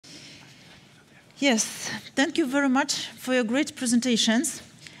Yes, thank you very much for your great presentations.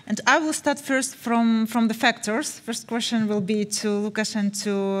 And I will start first from the factors. First question will be to Lukasz and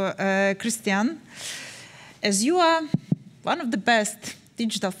to Christian. As you are one of the best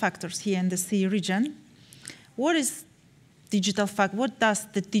digital factors here in the CE region, what does the digital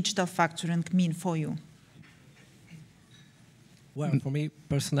factoring mean for you? Well, for me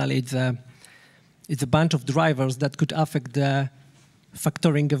personally, it's a bunch of drivers that could affect the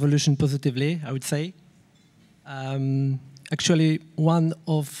factoring evolution positively, I would say. Actually, one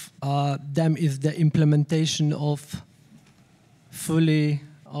of them is the implementation of full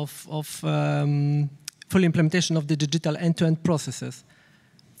implementation of the digital end-to-end processes,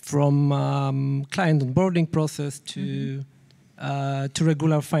 from client onboarding process to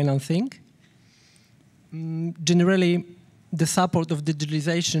regular financing. Generally, the support of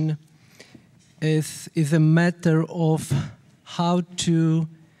digitalization is a matter of how to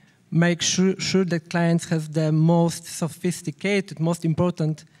make sure that clients have the most sophisticated, most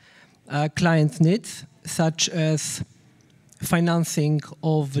important client needs, such as financing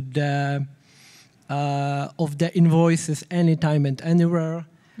of the invoices anytime and anywhere,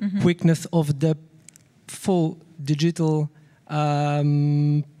 quickness of the full digital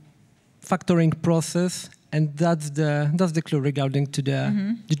factoring process, and that's the clue regarding to the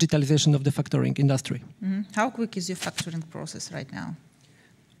digitalization of the factoring industry. How quick is your factoring process right now?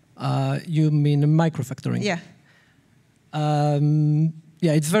 You mean microfactoring? Yeah.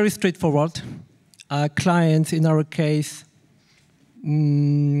 Yeah, it's very straightforward. Clients, in our case,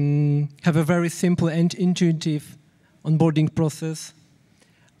 have a very simple and intuitive onboarding process.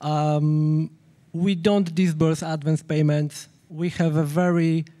 We don't disburse advance payments. We have a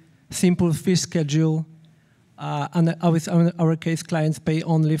very simple fee schedule. And in our case, clients pay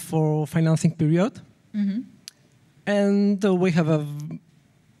only for financing period. And we have a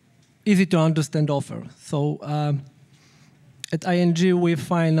easy to understand offer. So at ING, we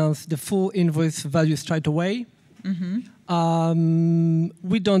finance the full invoice value straight away. We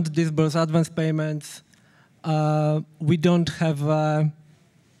don't disburse advance payments. We don't have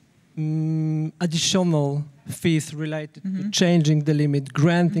additional fees related to changing the limit,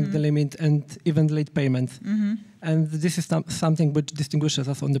 granting the limit, and even late payments. And this is something which distinguishes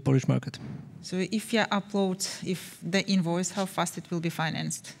us on the Polish market. So if you upload the invoice, how fast it will be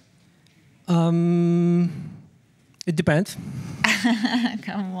financed? It depends.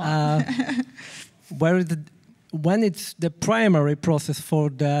 Come on. When it's the primary process for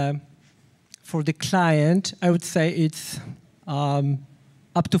the client, I would say it's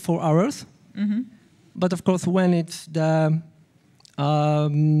up to 4 hours. But of course, when it's the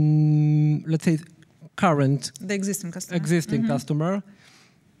let's say the existing customer,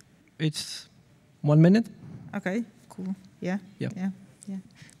 it's 1 minute. Okay, cool. Yeah.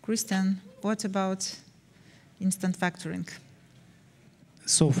 Christian, what about instant factoring?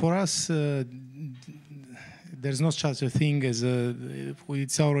 So for us, there's no such a thing as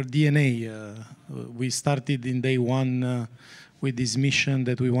it's our DNA. We started in day one with this mission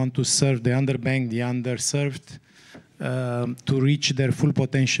that we want to serve the underbanked, the underserved, to reach their full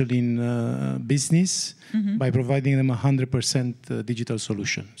potential in business by providing them 100% digital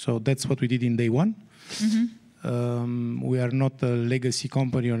solution. So that's what we did in day one. We are not a legacy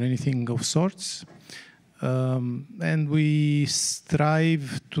company or anything of sorts. And we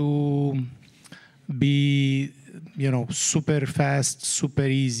strive to be, super fast, super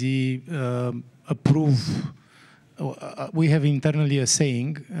easy, approve. We have internally a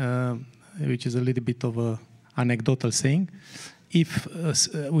saying, which is a little bit of an anecdotal saying. If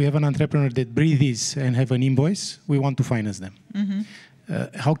we have an entrepreneur that breathes and have an invoice, we want to finance them.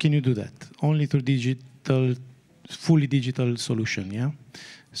 How can you do that? Only through fully digital solution, yeah?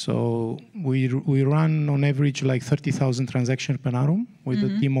 So we run on average like 30,000 transactions per annum with a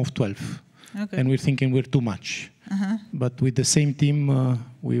team of 12. Okay. And we're thinking we're too much. But with the same team,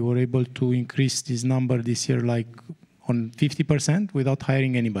 we were able to increase this number this year like on 50% without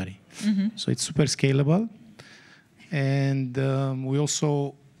hiring anybody. So it's super scalable. And we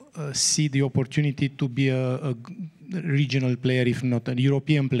also see the opportunity to be a regional player, if not a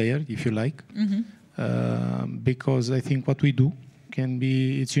European player, if you like. Because I think what we do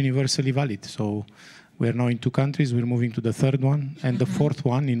it's universally valid. So we're now in 2 countries, we're moving to the 3rd one, and the 4th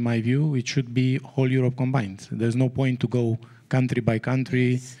one, in my view, it should be whole Europe combined. There's no point to go country by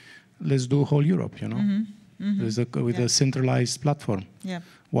country. Yes. Let's do whole Europe, with a centralized platform.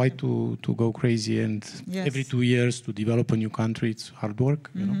 Why to go crazy and every 2 years to develop a new country? It's hard work,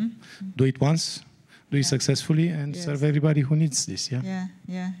 Do it once, do it successfully, and serve everybody who needs this,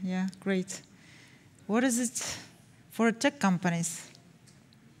 Great. What is it for tech companies?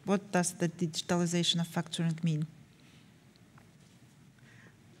 What does the digitalization of factoring mean?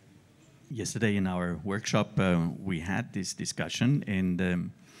 Yesterday in our workshop, we had this discussion, and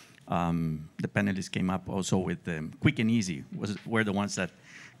the panelists came up also with quick and easy were the ones that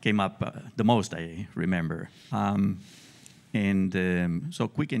came up the most, I remember. So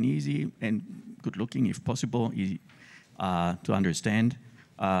quick and easy and good looking, if possible, to understand.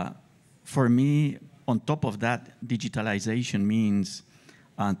 For me, on top of that, digitalization means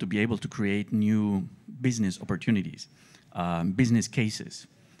to be able to create new business opportunities, business cases.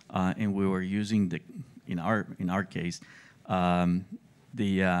 And we were using in our case,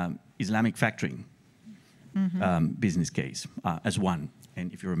 the Islamic factoring business case as one.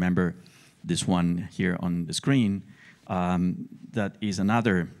 And if you remember this one here on the screen, that is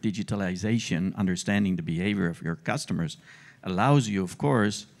another digitalization, understanding the behavior of your customers, allows you, of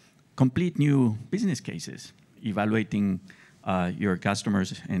course, complete new business cases, evaluating your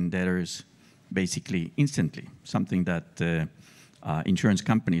customers and debtors basically instantly, something that insurance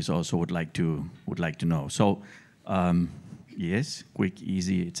companies also would like to know. So yes, quick,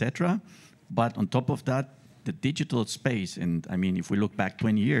 easy, etc. But on top of that, the digital space, and I mean, if we look back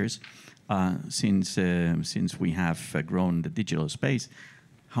 20 years since we have grown the digital space,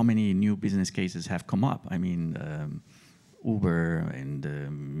 how many new business cases have come up? I mean, Uber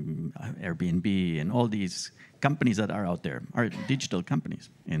and Airbnb and all these companies that are out there are digital companies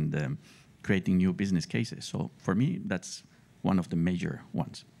and creating new business cases. So for me, that's one of the major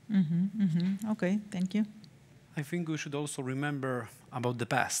ones. Okay, thank you. I think we should also remember about the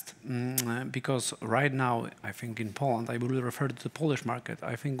past, because right now, I think in Poland, I will refer to the Polish market,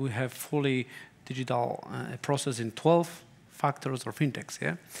 I think we have fully digital process in 12 factors or fintechs,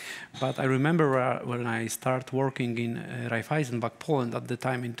 yeah? But I remember when I started working in Raiffeisenbank Poland at the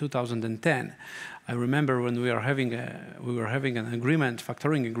time in 2010, I remember when we were having an agreement,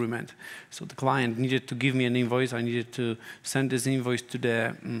 factoring agreement. So the client needed to give me an invoice. I needed to send this invoice to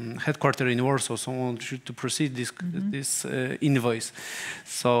the headquarters in Warsaw. Someone should to proceed this invoice.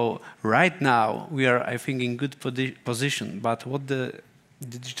 So right now we are, I think, in good position. But what the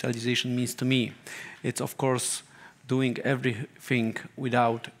digitalization means to me, it's of course doing everything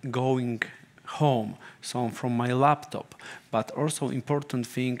without going home, so from my laptop. But also important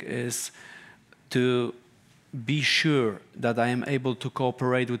thing is to be sure that I am able to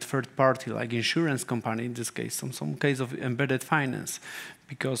cooperate with third party, like insurance company in this case, some case of embedded finance.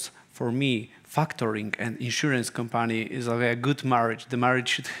 Because for me, factoring and insurance company is a good marriage. The marriage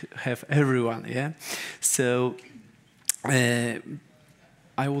should have everyone, yeah? So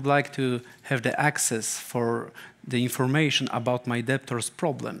I would like to have the access for the information about my debtors'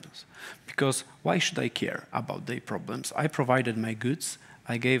 problems. Because why should I care about their problems? I provided my goods,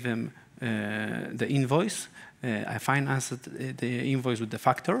 I gave him the invoice, I financed the invoice with the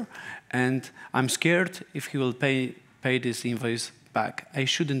factor, and I'm scared if he will pay this invoice back. I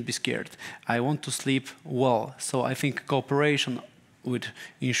shouldn't be scared. I want to sleep well. So I think cooperation with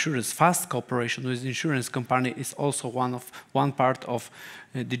insurance, fast cooperation with insurance company is also one part of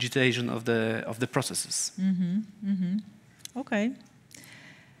digitization of the processes. Okay.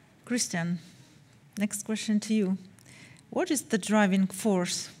 Christian, next question to you. What is the driving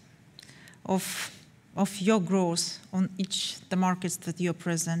force of your growth on the markets that you're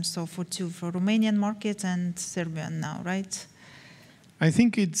present? So for Romanian market and Serbian now, right? I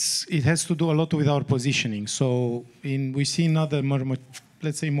think it has to do a lot with our positioning. So we see in other,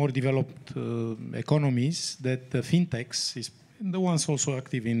 let's say, more developed economies that the fintechs, the ones also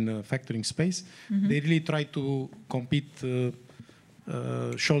active in the factoring space, they really try to compete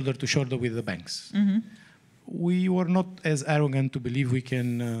shoulder to shoulder with the banks. We were not as arrogant to believe we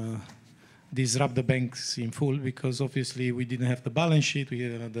can disrupt the banks in full, because obviously we didn't have the balance sheet, we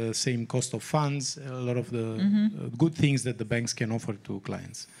had the same cost of funds, a lot of the good things that the banks can offer to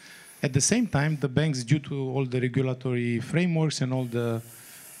clients. At the same time, the banks, due to all the regulatory frameworks and all the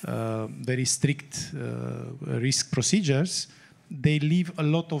very strict risk procedures, they leave a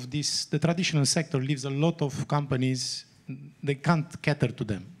lot of this, the traditional sector leaves a lot of companies, they can't cater to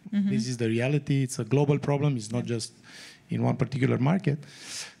them. This is the reality, it's a global problem, it's not just in one particular market.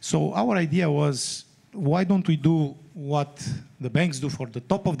 So our idea was, why don't we do what the banks do for the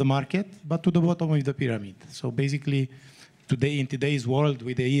top of the market, but to the bottom of the pyramid? So basically, today, in today's world,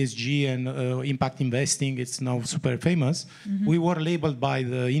 with the ESG and impact investing, it's now super famous. We were labeled by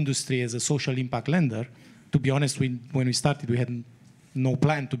the industry as a social impact lender. To be honest, when we started, we had no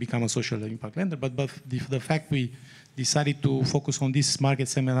plan to become a social impact lender, but the fact we decided to focus on this market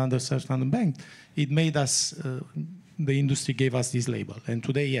segment underserved and unbanked, it made us, the industry gave us this label. And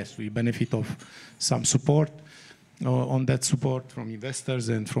today, yes, we benefit of some support. on that support from investors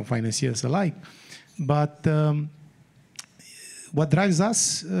and from financiers alike. But what drives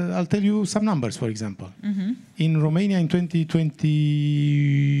us, I'll tell you some numbers, for example. In Romania in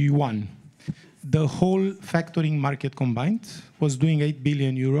 2021, the whole factoring market combined was doing 8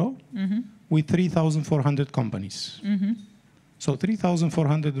 billion euro with 3,400 companies. So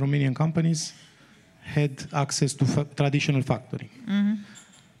 3,400 Romanian companies had access to traditional factoring.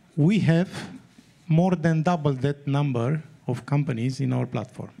 We have more than double that number of companies in our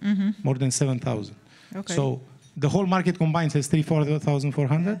platform, more than 7,000. Okay. So the whole market combined has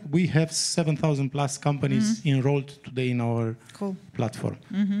 3,400. We have 7,000 plus companies enrolled today in our platform.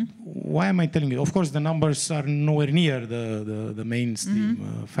 Why am I telling you? Of course, the numbers are nowhere near the mainstream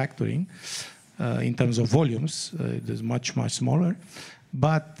factoring in terms of volumes. It is much, much smaller.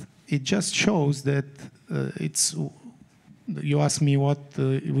 But it just shows that it's, you ask me what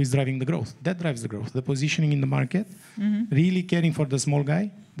is driving the growth. That drives the growth. The positioning in the market, really caring for the small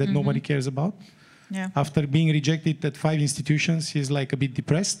guy that nobody cares about. Yeah. After being rejected at 5 institutions, he's like a bit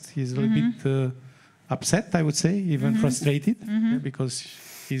depressed. He's a bit upset, I would say, even frustrated, because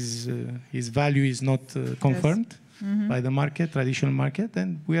his value is not confirmed by the market, traditional market,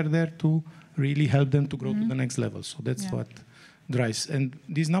 and we are there to really help them to grow to the next level. So that's what drives. And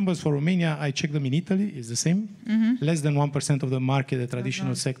these numbers for Romania, I checked them in Italy, is the same. Less than 1% of the market, the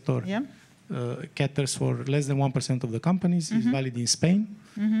traditional sector, caters for less than 1% of the companies. Is valid in Spain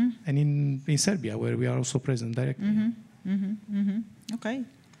and in Serbia, where we are also present directly. Okay.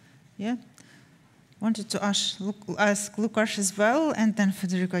 Yeah. Wanted to ask Lukasz as well, and then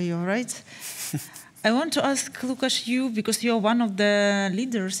Federico, you're right. I want to ask Lukasz you, because you're one of the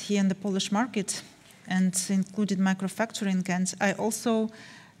leaders here in the Polish market and included microfacturing, and I also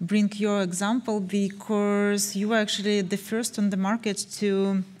bring your example because you were actually the first on the market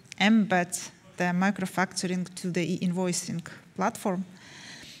to embed the microfacturing to the e-invoicing platform.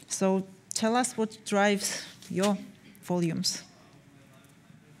 So tell us what drives your volumes.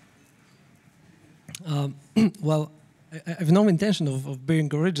 Well, I have no intention of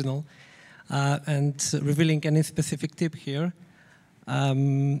being original and revealing any specific tip here,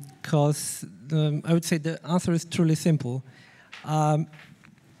 because I would say the answer is truly simple.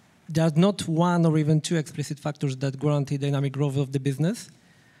 There are not one or even two explicit factors that guarantee dynamic growth of the business.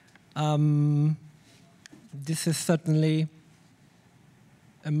 This is certainly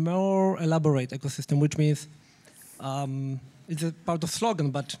a more elaborate ecosystem, which means it's a part of slogan,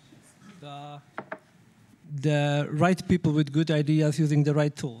 but the right people with good ideas using the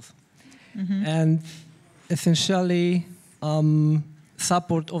right tools. And essentially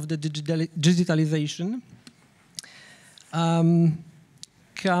support of the digitalization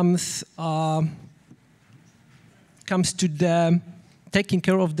comes to the taking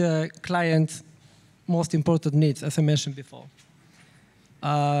care of the client's most important needs, as I mentioned before.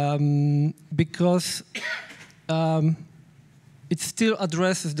 Because it still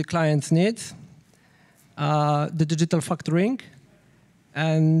addresses the client's needs, the digital factoring,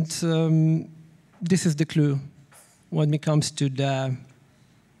 and this is the clue when it comes to the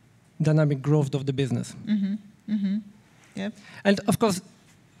dynamic growth of the business. Yep. And of course,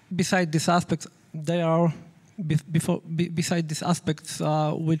 beside these aspects, there are beside these aspects,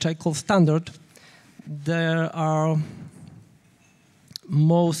 which I call standard, there are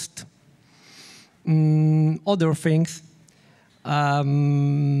most other things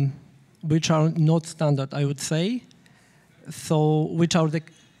which are not standard, I would say. So, which are the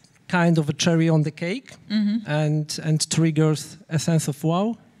kind of a cherry on the cake and triggers a sense of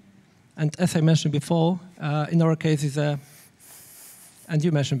wow. And as I mentioned before, in our case is and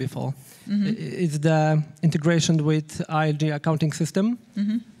you mentioned before, it's the integration with ILG accounting system,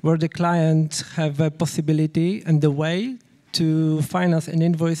 where the client have a possibility and the way to finance an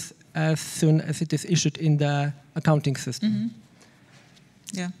invoice as soon as it is issued in the accounting system.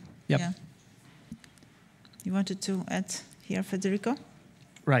 Yeah. Yep. Yeah. You wanted to add here, Federico?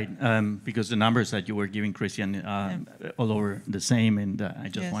 Right, because the numbers that you were giving, Christian, all over the same, and I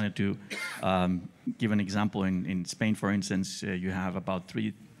just wanted to give an example. In Spain, for instance, you have about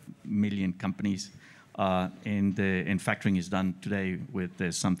 3 million companies, and factoring is done today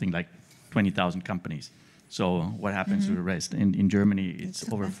with something like 20,000 companies. So what happens to the rest? In Germany, it's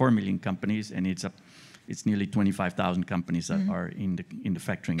over 4 million companies, and it's nearly 25,000 companies that are in the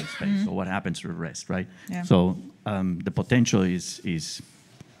factoring space. So what happens to the rest, right? Yeah. So the potential is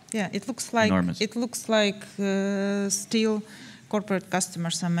yeah, it looks like enormous. It looks like still corporate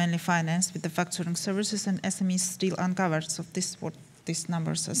customers are mainly financed with the factoring services, and SMEs still uncovered. So this is what these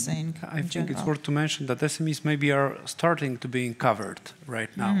numbers are saying? I think it's worth to mention that SMEs maybe are starting to be covered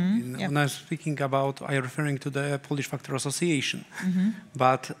right now. When I'm speaking about, I'm referring to the Polish Factor Association.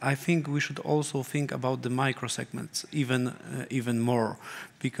 But I think we should also think about the micro segments even more,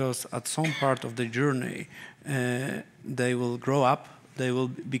 because at some part of the journey, they will grow up, they will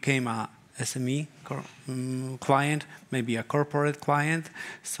become a SME client, maybe a corporate client.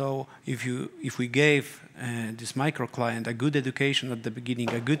 So if we gave this micro client a good education at the beginning,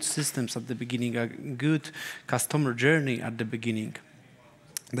 a good systems at the beginning, a good customer journey at the beginning,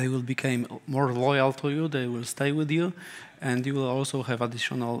 they will become more loyal to you, they will stay with you, and you will also have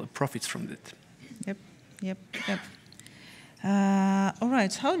additional profits from it. Yep. All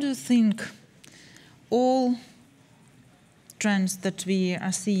right, how do you think all trends that we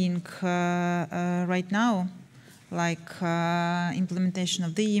are seeing right now, like implementation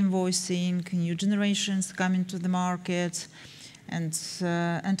of the e-invoicing, new generations coming to the market,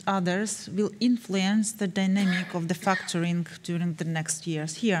 and others, will influence the dynamic of the factoring during the next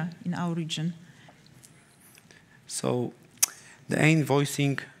years here in our region? So the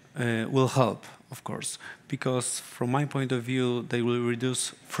e-invoicing will help, of course, because from my point of view, they will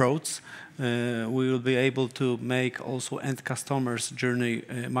reduce frauds. We will be able to make also end customers' journey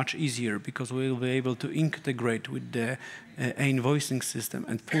much easier, because we will be able to integrate with the invoicing system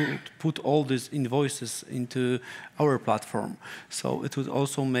and put all these invoices into our platform. So it would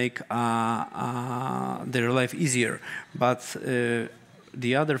also make their life easier. But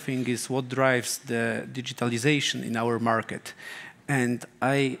the other thing is what drives the digitalization in our market. And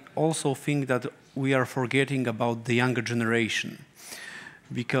I also think that we are forgetting about the younger generation,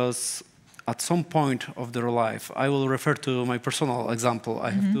 because at some point of their life, I will refer to my personal example.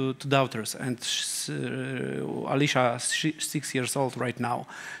 I have two daughters, and Alicia is 6 years old right now.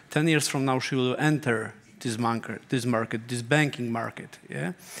 10 years from now, she will enter this banking market,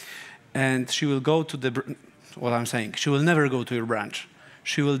 yeah? And she will go to what I'm saying, she will never go to your branch.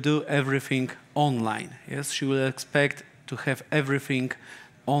 She will do everything online, yes? She will expect to have everything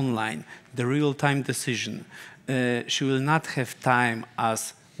online, the real-time decision. She will not have time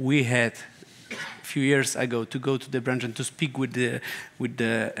as we had a few years ago to go to the branch and to speak with the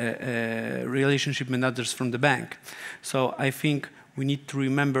relationship managers from the bank. So I think we need to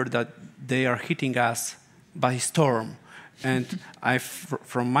remember that they are hitting us by storm. And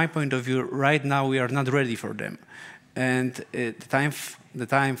from my point of view, right now we are not ready for them. And the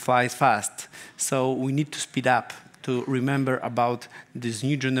time flies fast. So we need to speed up to remember about this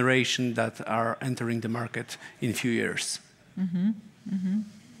new generation that are entering the market in a few years.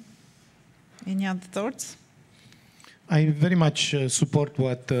 Any other thoughts? I very much support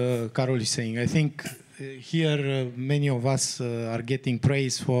what Karol is saying. I think here many of us are getting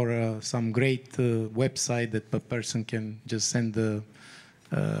praise for some great website that a person can just send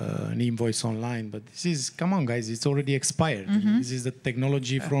an invoice online. But this is, come on guys, it's already expired. This is the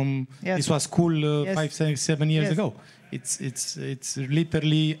technology from, this was cool 5, 7 years ago. It's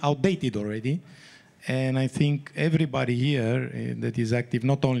literally outdated already. And I think everybody here that is active,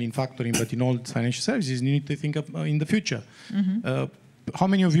 not only in factoring, but in all financial services, need to think of in the future. How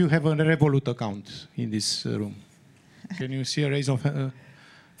many of you have a Revolut account in this room? Can you see a raise of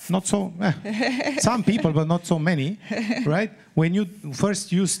not so, some people, but not so many, right? When you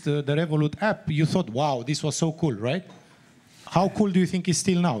first used the Revolut app, you thought, wow, this was so cool, right? How cool do you think it's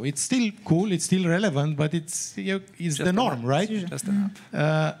still now? It's still cool, it's still relevant, but it's the norm, right? Just an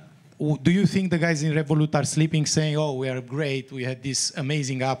app. Do you think the guys in Revolut are sleeping saying, oh, we are great, we had this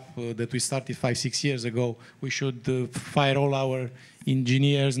amazing app that we started 5, 6 years ago, we should fire all our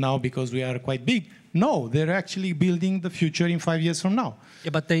engineers now because we are quite big? No, they're actually building the future in 5 years from now.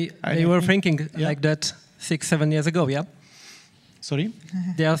 Yeah, but they were thinking like that 6, 7 years ago, yeah? Sorry?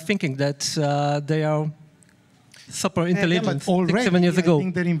 They are thinking that they are super intelligent already, 6, 7 years ago. I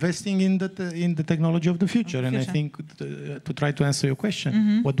think they're investing in the technology of the future. And I think to try to answer your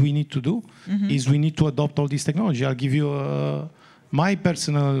question, what we need to do is we need to adopt all this technology. I'll give you my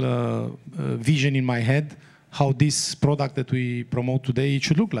personal vision in my head, how this product that we promote today it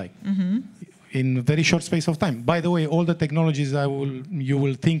should look like in a very short space of time. By the way, all the technologies you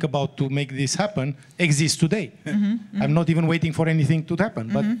will think about to make this happen exist today. I'm not even waiting for anything to happen.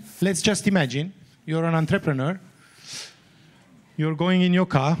 But let's just imagine you're an entrepreneur. You're going in your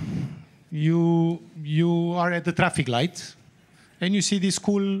car, you are at the traffic light, and you see these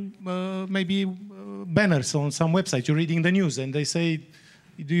cool, maybe banners on some website. You're reading the news, and they say,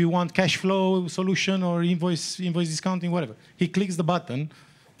 do you want cash flow solution or invoice discounting, whatever. He clicks the button.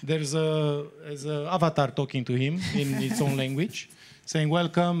 There's a avatar talking to him in its own language, saying,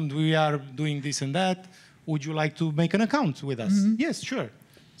 welcome, we are doing this and that. would you like to make an account with us? Yes, sure.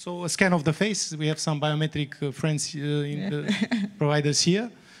 So a scan of the face. We have some biometric friends in the providers here.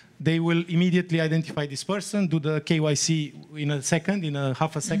 They will immediately identify this person, do the KYC in a second, in a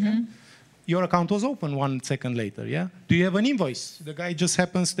half a second. Your account was open 1 second later, yeah? Do you have an invoice? The guy just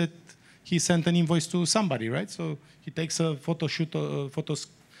happens that he sent an invoice to somebody, right? So he takes a photo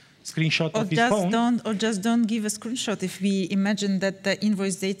screenshot of his phone. Or just don't give a screenshot if we imagine that the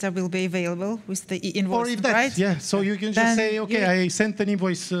invoice data will be available with the invoice, or if that, right? yeah. So you can just say, okay, I sent an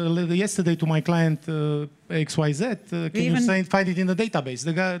invoice yesterday to my client XYZ. Can you find it in the database?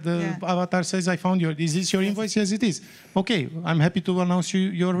 The avatar says, I found your, is this your invoice? Yes, it is. Okay, I'm happy to announce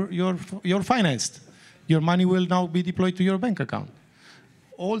you're financed. Your money will now be deployed to your bank account.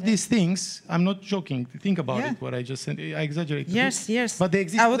 All these things, I'm not joking. Think about it, what I just said. I exaggerated. Yes, yes. But they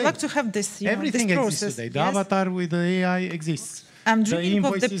exist I would today. like to have this, Everything this exists process. today. The avatar with the AI exists. I'm dreaming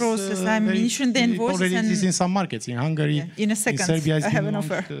of the process. I'm issuing the invoices. It already exists in some markets. In Hungary, in a second, in Serbia, I have an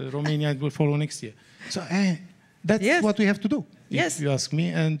offer. Romania will follow next year. So that's what we have to do, if you ask me.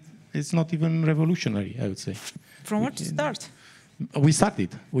 And it's not even revolutionary, I would say. From where to start? We started.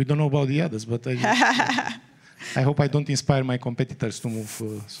 We don't know about the others, but I hope I don't inspire my competitors to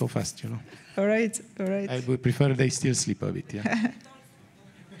move so fast, you know. All right, all right. I would prefer they still sleep a bit, yeah.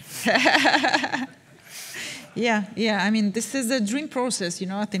 Yeah. I mean, this is a dream process, you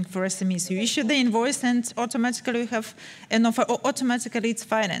know, I think, for SMEs. You issue the invoice and automatically you have an offer, or automatically it's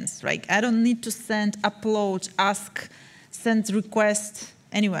financed, right? I don't need to send, upload, ask, send request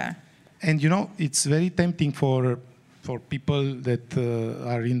anywhere. And, you know, it's very tempting for people that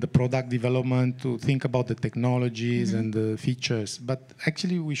are in the product development to think about the technologies and the features, but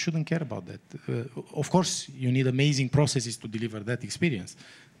actually we shouldn't care about that. Of course, you need amazing processes to deliver that experience,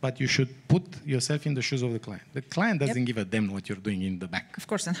 but you should put yourself in the shoes of the client. The client doesn't give a damn what you're doing in the back. Of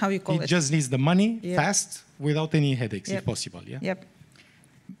course, and how you call it. He just needs the money fast, without any headaches, if possible. Yeah. Yep.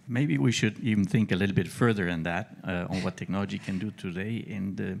 Maybe we should even think a little bit further than that on what technology can do today.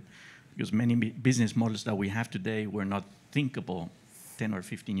 Because many business models that we have today were not thinkable 10 or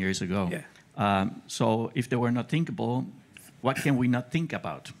 15 years ago. Yeah. So if they were not thinkable, what can we not think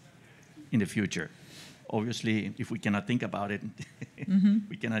about in the future? Obviously, if we cannot think about it,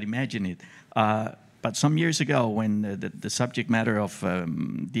 we cannot imagine it. But some years ago, when the subject matter of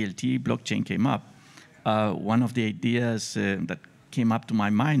DLT blockchain came up, one of the ideas that came up to my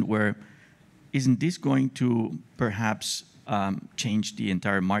mind were, isn't this going to perhaps change the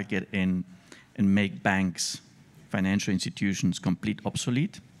entire market and make banks, financial institutions, complete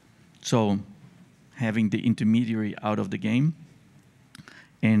obsolete? So having the intermediary out of the game,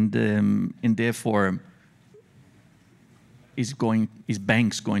 and therefore, is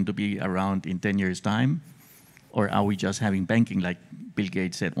banks going to be around in 10 years' time, or are we just having banking like Bill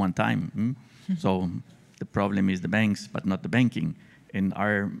Gates said one time? So the problem is the banks, but not the banking. And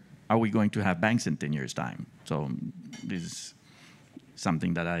are we going to have banks in 10 years' time? So this is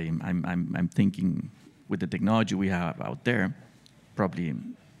something that I'm thinking with the technology we have out there, probably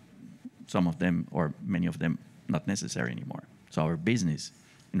some of them or many of them not necessary anymore. So our business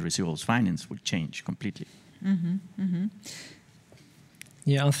in receivables finance will change completely.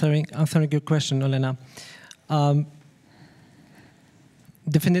 Yeah, answering your question, Olena.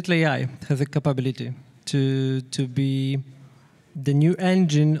 Definitely AI has a capability to be the new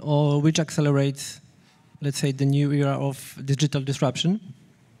engine or which accelerates, let's say, the new era of digital disruption.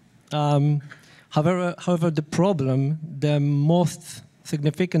 However, the problem, the most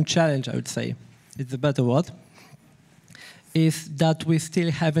significant challenge, I would say, is the better word, is that we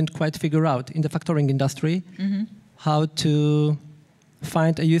still haven't quite figured out in the factoring industry how to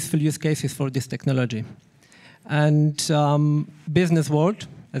find a useful use cases for this technology. And business world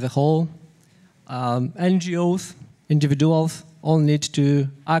as a whole, NGOs, individuals, all need to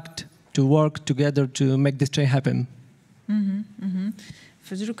act, to work together to make this change happen.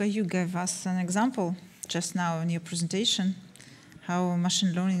 Federica, you gave us an example just now in your presentation, how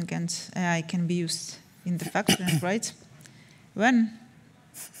machine learning and AI can be used in the factoring, right? When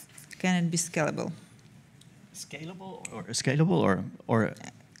can it be scalable? Scalable or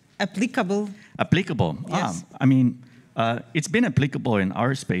applicable? Applicable. Yes. I mean, it's been applicable in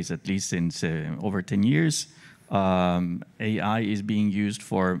our space at least since over 10 years. AI is being used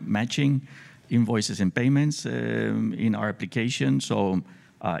for matching invoices and payments in our application, so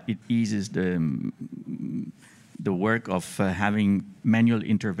it eases the work of having manual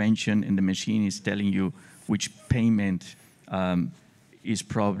intervention, and the machine is telling you which payment is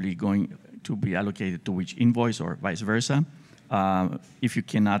probably going to be allocated to which invoice or vice versa. If you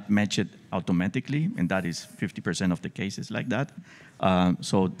cannot match it automatically, and that is 50% of the cases like that,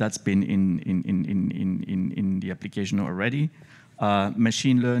 So that's been in the application already.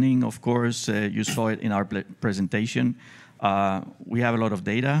 Machine learning, of course, you saw it in our presentation. We have a lot of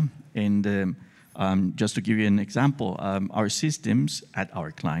data, and just to give you an example, our systems at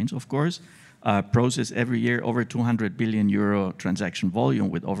our clients, of course, process every year over 200 billion euro transaction volume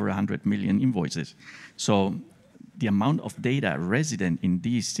with over 100 million invoices. So the amount of data resident in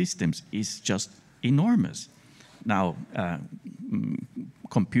these systems is just enormous. Now,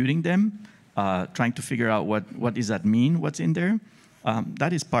 computing them, trying to figure out what does that mean, what's in there,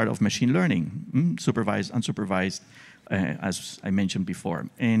 that is part of machine learning, supervised, unsupervised, as I mentioned before.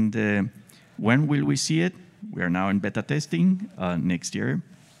 And when will we see it? We are now in beta testing. Next year,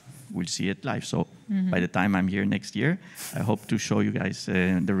 we'll see it live. So by the time I'm here next year, I hope to show you guys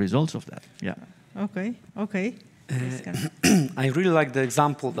the results of that. Yeah. Okay. Okay. I really like the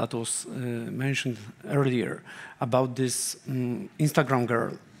example that was mentioned earlier about this Instagram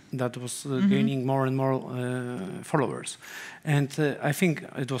girl that was gaining more and more followers. And I think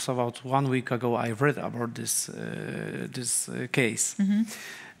it was about 1 week ago I read about this, case.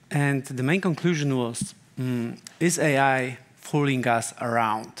 And the main conclusion was, is AI fooling us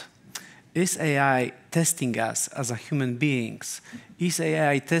around? Is AI testing us as a human beings? Is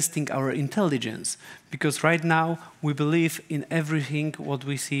AI testing our intelligence? Because right now we believe in everything what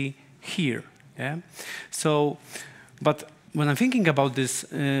we see here. Yeah. So, but when I'm thinking about this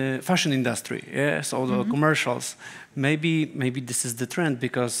fashion industry, yeah, so the commercials, maybe this is the trend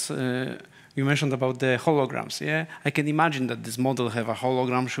because you mentioned about the holograms. Yeah, I can imagine that this model have a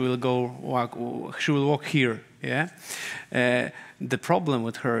hologram. She will walk here. Yeah. The problem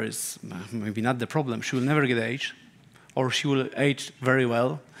with her is maybe not the problem. She will never get aged, or she will age very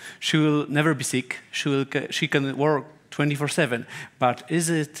well. She will never be sick. She can work 24/7. But is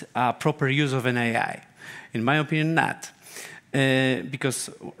it a proper use of an AI? In my opinion, not. Because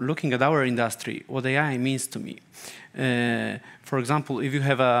looking at our industry, what AI means to me. For example, if you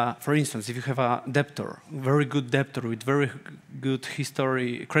have a debtor, very good debtor with very good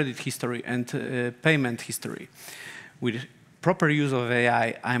history, credit history, and payment history, with proper use of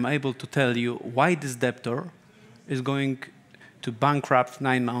AI, I'm able to tell you why this debtor is going to bankrupt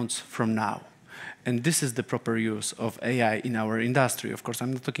 9 months from now. And this is the proper use of AI in our industry. Of course,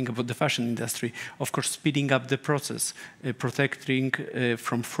 I'm not talking about the fashion industry. Of course, speeding up the process, protecting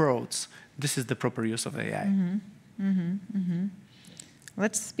from frauds. This is the proper use of AI.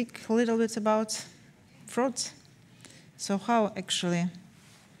 Let's speak a little bit about frauds. So how actually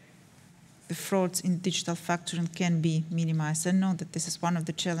the frauds in digital factoring can be minimized? I know that this is one of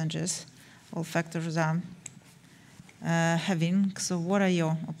the challenges all factors are having. So what are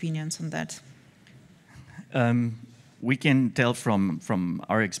your opinions on that? We can tell from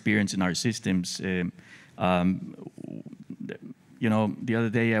our experience in our systems. You know, the other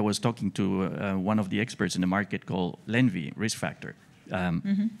day I was talking to one of the experts in the market called Lenvi, Risk Factor.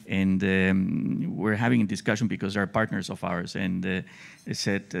 And we're having a discussion because they're partners of ours. And they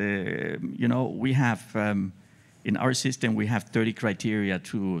said, you know, we have, in our system, we have 30 criteria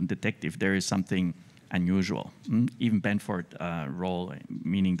to detect if there is something unusual. Even Benford role,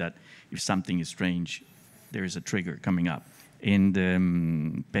 meaning that if something is strange, there is a trigger coming up in the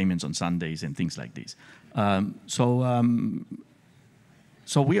payments on Sundays and things like this.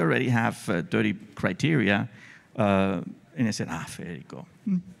 So we already have 30 criteria. And I said, Federico,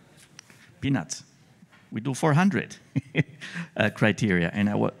 peanuts. We do 400 criteria. And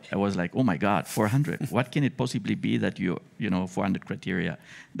I was like, oh my God, 400. What can it possibly be that you know, 400 criteria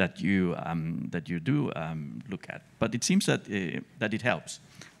that you do look at? But it seems that that it helps.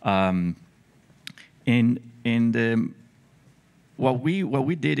 What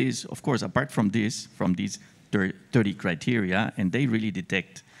we did is, of course, apart from these 30 criteria, and they really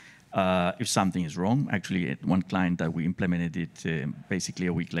detect if something is wrong. Actually, at one client that we implemented it, basically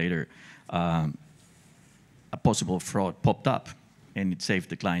a week later, a possible fraud popped up, and it saved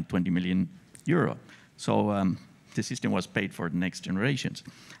the client 20 million euro. So the system was paid for the next generations.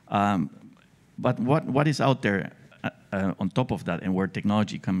 But what is out there on top of that, and where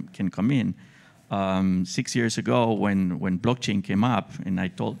technology can come in? 6 years ago, when blockchain came up, and I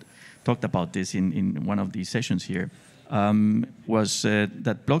talked about this in one of these sessions here, was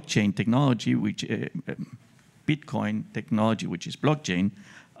that blockchain technology, which Bitcoin technology, which is blockchain,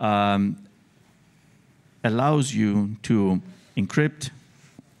 allows you to encrypt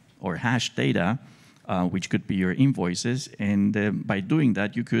or hash data, which could be your invoices, and by doing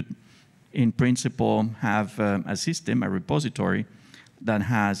that, you could, in principle, have a system, a repository, that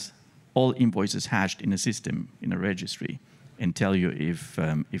has all invoices hashed in a system, in a registry, and tell you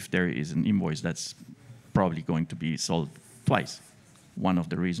if there is an invoice that's probably going to be sold twice. one of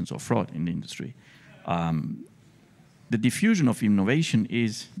the reasons of fraud in the industry. The diffusion of innovation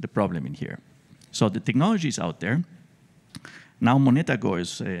is the problem in here. So the technology is out there. Now Monetago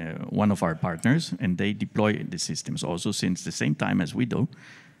is one of our partners, and they deploy the systems also since the same time as we do.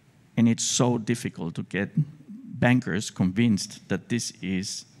 And it's so difficult to get bankers convinced that this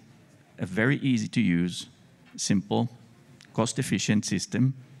is a very easy to use, simple, cost-efficient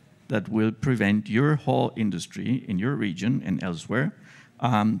system that will prevent your whole industry in your region and elsewhere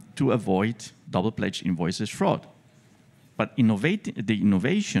to avoid double-pledged invoices fraud. But the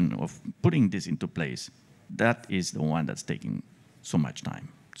innovation of putting this into place, that is the one that's taking so much time.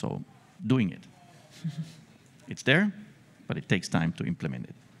 So doing it. It's there, but it takes time to implement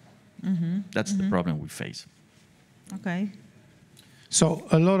it. That's the problem we face. Okay. So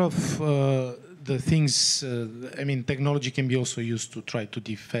a lot of the things, I mean, technology can be also used to try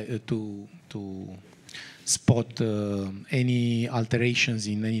to spot any alterations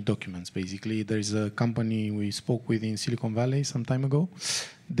in any documents, basically. There is a company we spoke with in Silicon Valley some time ago.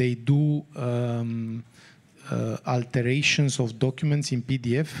 They do alterations of documents in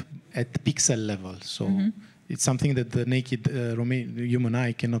PDF at pixel level. So it's something that the naked human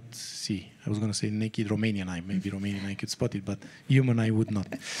eye cannot see. I was going to say naked Romanian eye. Maybe Romanian eye could spot it, but human eye would not.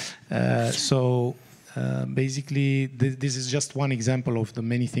 Basically, this is just one example of the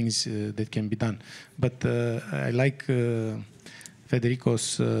many things that can be done. But I like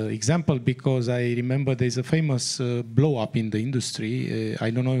Federico's example because I remember there's a famous blow-up in the industry. I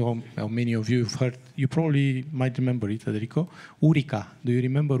don't know how many of you have heard. You probably might remember it, Federico. Urica. Do you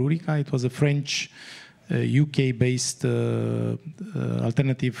remember Urica? It was a French, UK-based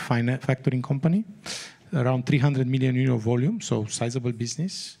alternative factoring company, around 300 million euro volume, so sizable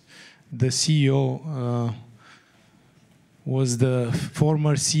business. The CEO was the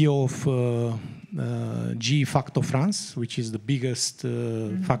former CEO of GE Facto France, which is the biggest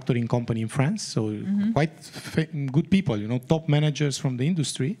factoring company in France. So quite good people, you know, top managers from the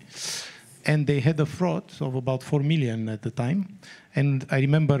industry. And they had a fraud of about 4 million at the time. And I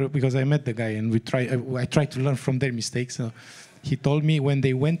remember, because I met the guy and I tried to learn from their mistakes. He told me when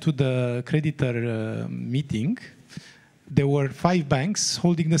they went to the creditor meeting, there were 5 banks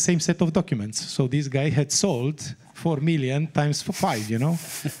holding the same set of documents. So this guy had sold 4 million times 5, you know?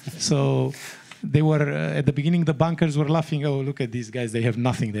 So they were, at the beginning, the bankers were laughing, oh, look at these guys, they have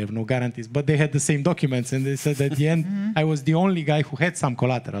nothing, they have no guarantees. But they had the same documents, and they said at the end, I was the only guy who had some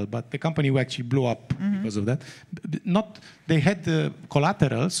collateral, but the company actually blew up because of that. They had the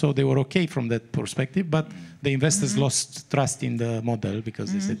collateral, so they were okay from that perspective, but the investors lost trust in the model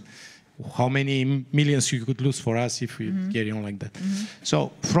because they said, how many millions you could lose for us if we carry on like that.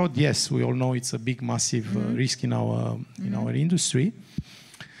 So fraud, yes, we all know it's a big, massive risk in our industry.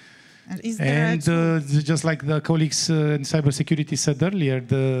 And just like the colleagues in cybersecurity said earlier,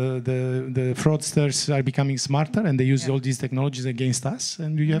 the fraudsters are becoming smarter and they use all these technologies against us,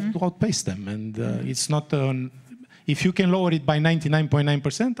 and you have to outpace them. And it's not if you can lower it by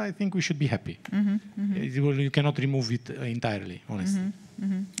 99.9%, I think we should be happy. You cannot remove it entirely, honestly.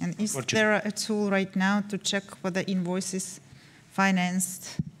 And is there a tool right now to check whether invoice is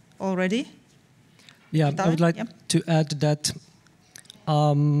financed already? Yeah, I would like to add that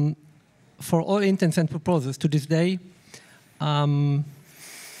for all intents and purposes, to this day, none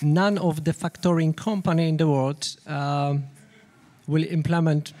of the factoring company in the world will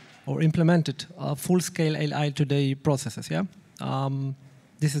implement or implemented full-scale AI today processes. Yeah,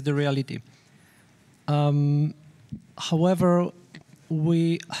 this is the reality. However,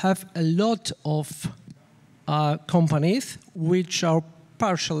 we have a lot of companies which are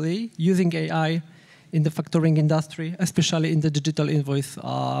partially using AI in the factoring industry, especially in the digital invoice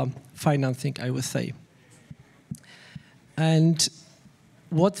financing, I would say. And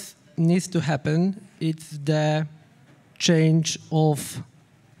what needs to happen is the change of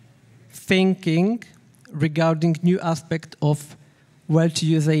thinking regarding new aspect of where to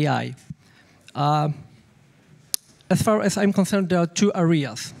use AI. As far as I'm concerned, there are 2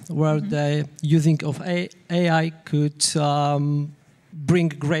 areas where the using of AI could bring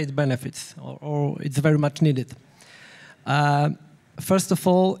great benefits, or it's very much needed. First of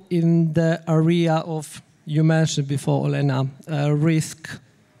all, in the area of, you mentioned before, Olena, risk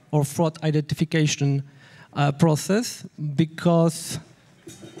or fraud identification process, because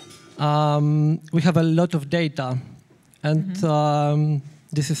we have a lot of data, and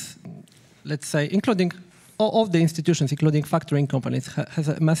this is, let's say, including all of the institutions, including factoring companies, has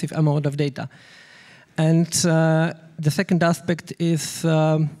a massive amount of data. And the second aspect is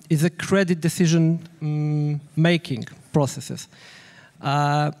a credit decision making processes.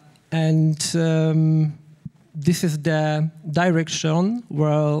 And this is the direction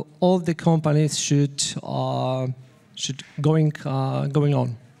where all the companies should going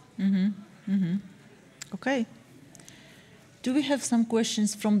on. Okay. Do we have some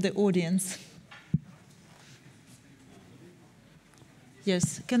questions from the audience?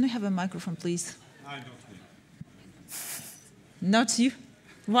 Yes. Can we have a microphone, please? I don't think. Not you.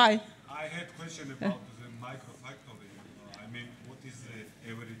 Why? I had a question about the microfactoring. I mean, what is the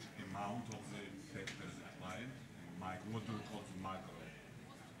average amount of the debt per the client? What do we call the micro?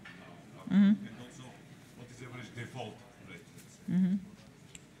 And also, what is the average default rate?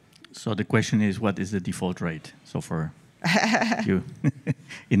 So the question is, what is the default rate? So for you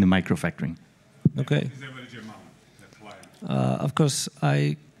in the microfactoring. Okay. What is the average amount per client? Of course,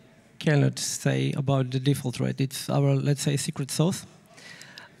 I cannot say about the default rate. It's our, let's say, secret sauce.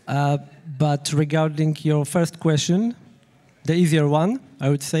 But regarding your first question, the easier one, I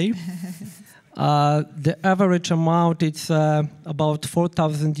would say, the average amount is about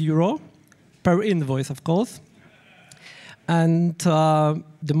 4,000 euro per invoice, of course. And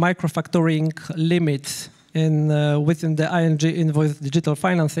the microfactoring limits within the ING invoice digital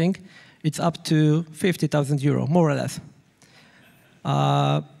financing, it's up to 50,000 euro, more or less.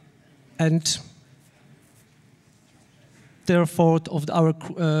 And therefore, of our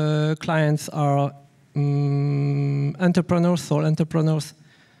clients are entrepreneurs, sole entrepreneurs,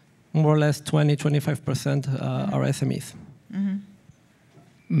 more or less 20–25% are SMEs.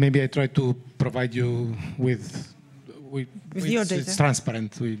 Maybe I try to provide you with your data. It's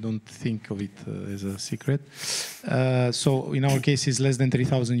transparent. We don't think of it as a secret. So in our case, it's less than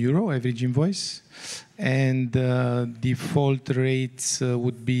 3,000 euro average invoice, and default rates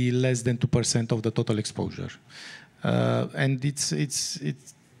would be less than 2% of the total exposure. And it's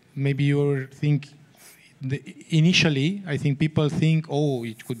maybe you think initially, I think people think, oh,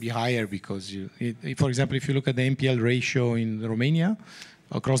 it could be higher because for example, if you look at the NPL ratio in Romania,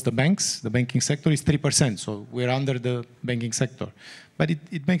 across the banks, the banking sector is 3%, so we're under the banking sector. But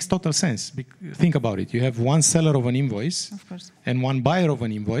it makes total sense. Think about it. You have one seller of an invoice and one buyer of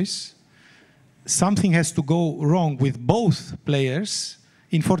an invoice. Something has to go wrong with both players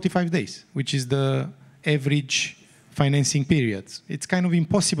in 45 days, which is the average financing period. It's kind of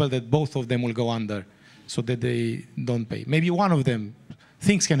impossible that both of them will go under so that they don't pay. Maybe one of them,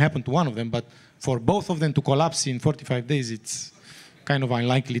 things can happen to one of them, but for both of them to collapse in 45 days, it's kind of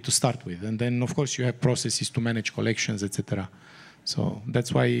unlikely to start with. And then, of course, you have processes to manage collections, etc. So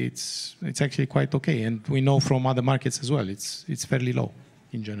that's why it's actually quite okay. And we know from other markets as well, it's fairly low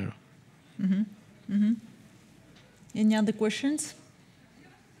in general. Any other questions?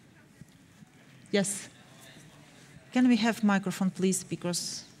 Yes. Can we have microphone, please,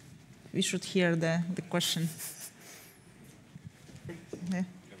 because we should hear the question. Yeah.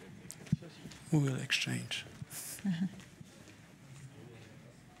 We will exchange.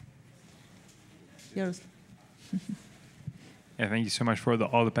 Yours. Yeah, thank you so much for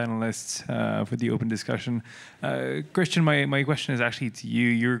all the panelists for the open discussion. Christian, my question is actually to you.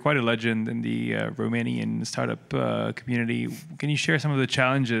 You're quite a legend in the Romanian startup community. Can you share some of the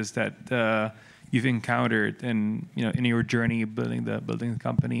challenges that you've encountered in your journey building the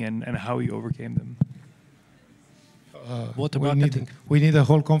company and how you overcame them? What about we need a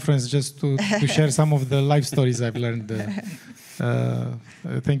whole conference just to share some of the life stories I've learned.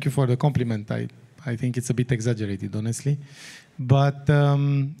 Thank you for the compliment. I think it's a bit exaggerated, honestly. But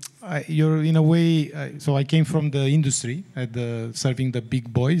you're in a way. So I came from the industry, serving the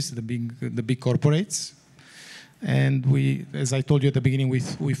big boys, the big corporates, and as I told you at the beginning,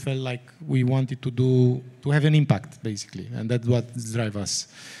 we felt like we wanted to have an impact, basically, and that's what drives us.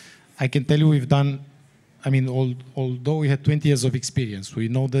 I can tell you we've done. I mean, although we had 20 years of experience, we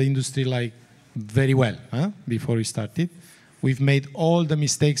know the industry like very well. Before we started, we've made all the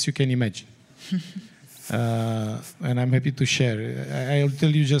mistakes you can imagine. And I'm happy to share. I'll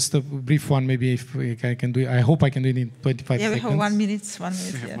tell you just a brief one, maybe if I can do it. I hope I can do it in 25 seconds. Yeah, we have 1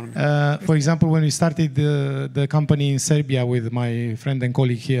 minute. For example, when we started the company in Serbia with my friend and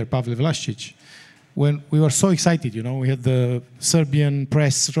colleague here, Pavle Vlasic, when we were so excited, we had the Serbian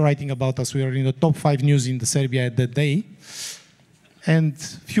press writing about us. We were in the top 5 news in Serbia at that day. And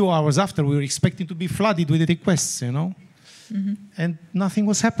a few hours after, we were expecting to be flooded with requests, And nothing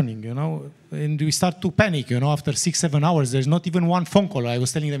was happening, And we start to panic, After 6–7 hours, there's not even one phone call. I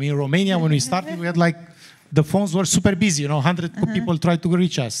was telling them in Romania when we started, we had the phones were super busy, 100 people tried to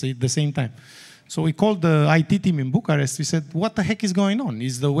reach us at the same time. So we called the IT team in Bucharest. We said, what the heck is going on?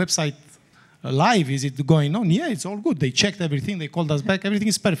 Is the website live? Is it going on? Yeah, it's all good. They checked everything. They called us back. Everything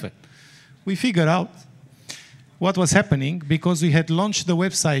is perfect. We figured out what was happening, because we had launched the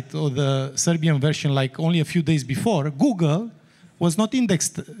website or the Serbian version like only a few days before, Google was not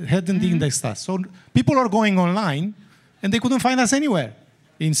indexed, hadn't indexed us. So people are going online and they couldn't find us anywhere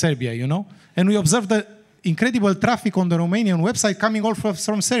in Serbia, you know? And we observed the incredible traffic on the Romanian website coming all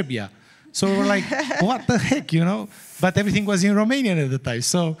from Serbia. So we're like, what the heck, you know? But everything was in Romanian at the time.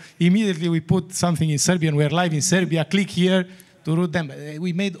 So immediately we put something in Serbian. We're live in Serbia. Click here to route them.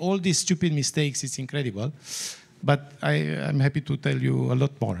 We made all these stupid mistakes. It's incredible. But I'm happy to tell you a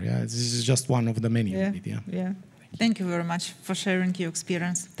lot more. Yeah, this is just one of the many. Yeah. Thank you very much for sharing your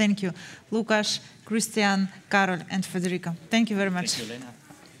experience. Thank you, Lukasz, Christian, Karol, and Federica. Thank you very much. Thank you, Elena.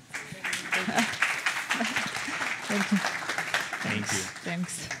 Thank you. Thank you.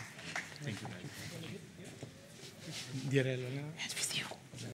 Thanks. Thank you. Dear Elena.